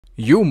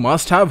You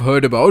must have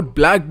heard about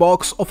black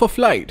box of a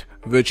flight,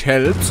 which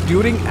helps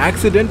during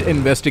accident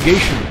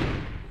investigation.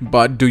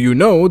 But do you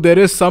know there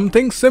is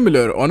something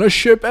similar on a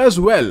ship as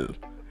well?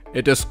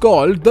 It is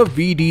called the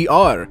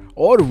VDR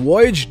or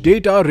Voyage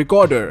Data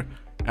Recorder,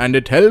 and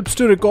it helps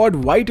to record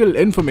vital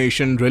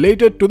information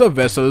related to the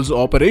vessel's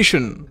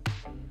operation.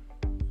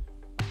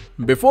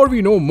 Before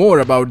we know more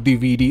about the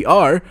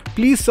VDR,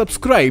 please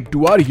subscribe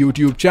to our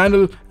YouTube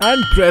channel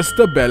and press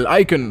the bell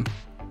icon.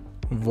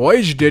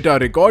 Voyage Data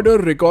Recorder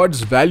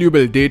records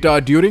valuable data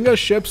during a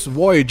ship's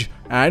voyage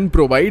and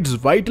provides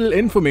vital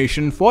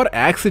information for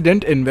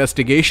accident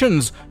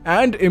investigations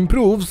and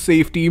improves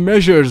safety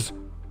measures.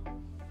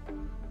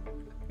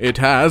 It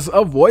has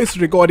a voice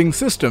recording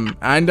system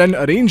and an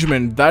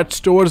arrangement that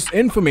stores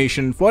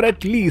information for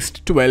at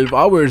least 12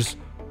 hours.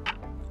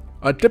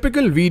 A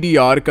typical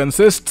VDR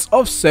consists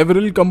of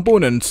several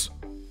components.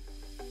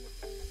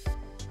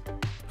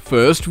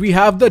 First, we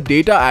have the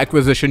Data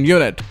Acquisition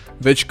Unit,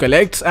 which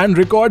collects and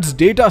records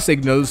data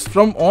signals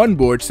from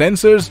onboard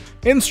sensors,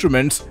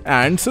 instruments,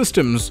 and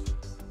systems.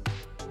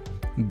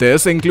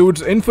 This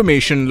includes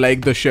information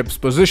like the ship's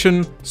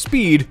position,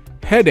 speed,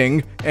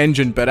 heading,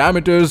 engine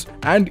parameters,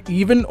 and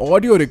even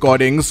audio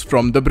recordings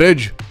from the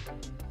bridge.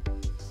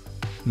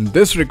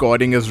 This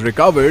recording is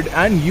recovered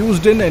and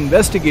used in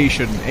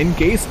investigation in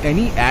case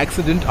any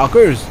accident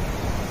occurs.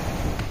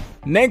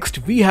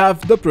 Next, we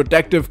have the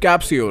protective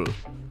capsule.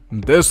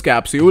 This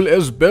capsule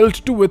is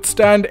built to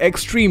withstand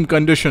extreme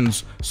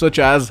conditions such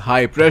as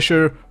high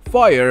pressure,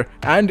 fire,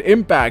 and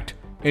impact,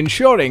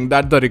 ensuring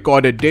that the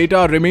recorded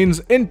data remains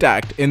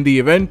intact in the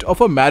event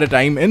of a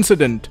maritime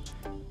incident,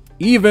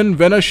 even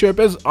when a ship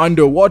is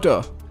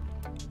underwater.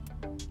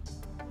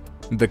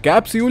 The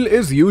capsule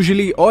is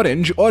usually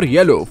orange or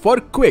yellow for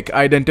quick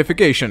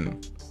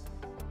identification.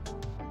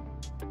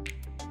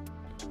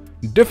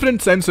 Different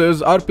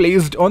sensors are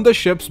placed on the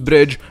ship's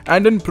bridge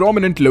and in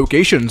prominent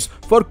locations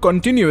for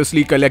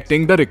continuously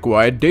collecting the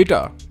required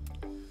data.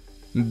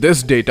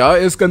 This data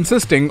is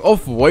consisting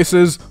of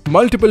voices,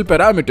 multiple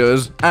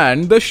parameters,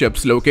 and the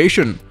ship's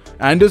location,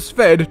 and is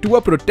fed to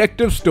a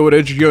protective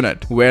storage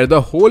unit where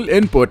the whole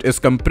input is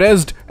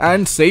compressed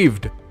and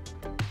saved.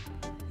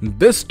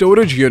 This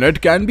storage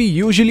unit can be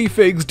usually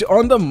fixed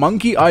on the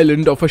monkey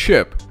island of a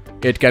ship.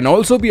 It can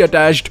also be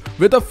attached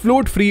with a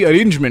float-free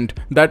arrangement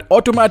that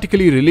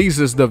automatically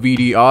releases the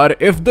VDR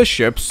if the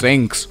ship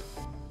sinks.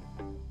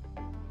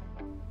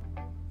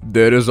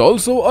 There is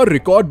also a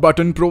record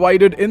button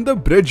provided in the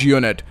bridge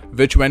unit,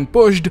 which when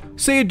pushed,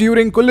 say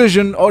during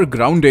collision or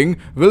grounding,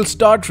 will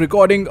start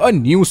recording a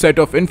new set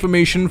of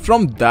information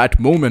from that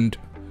moment.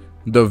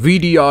 The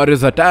VDR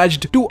is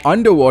attached to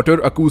underwater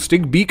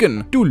acoustic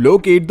beacon to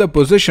locate the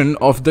position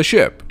of the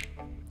ship.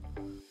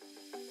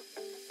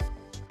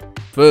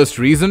 First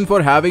reason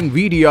for having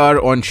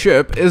VDR on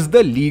ship is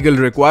the legal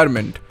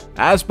requirement.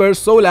 As per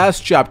SOLAS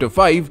Chapter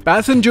 5,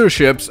 passenger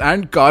ships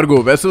and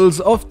cargo vessels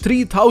of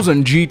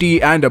 3000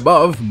 GT and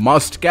above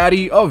must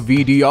carry a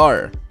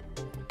VDR.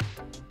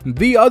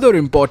 The other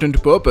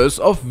important purpose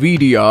of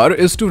VDR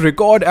is to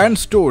record and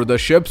store the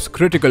ship's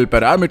critical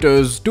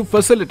parameters to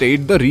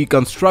facilitate the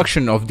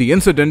reconstruction of the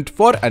incident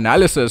for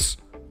analysis.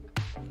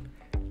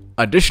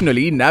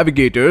 Additionally,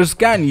 navigators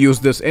can use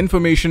this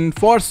information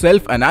for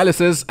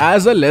self-analysis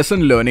as a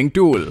lesson learning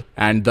tool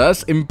and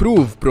thus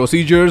improve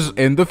procedures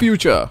in the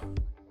future.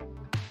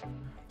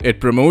 It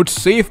promotes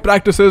safe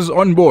practices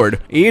on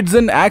board, aids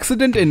in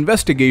accident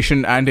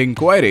investigation and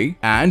inquiry,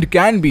 and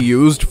can be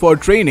used for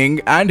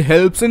training and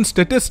helps in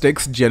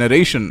statistics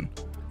generation.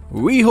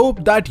 We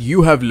hope that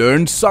you have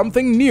learned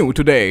something new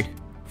today.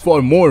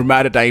 For more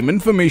maritime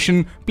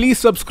information, please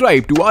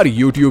subscribe to our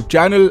YouTube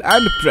channel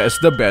and press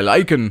the bell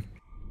icon.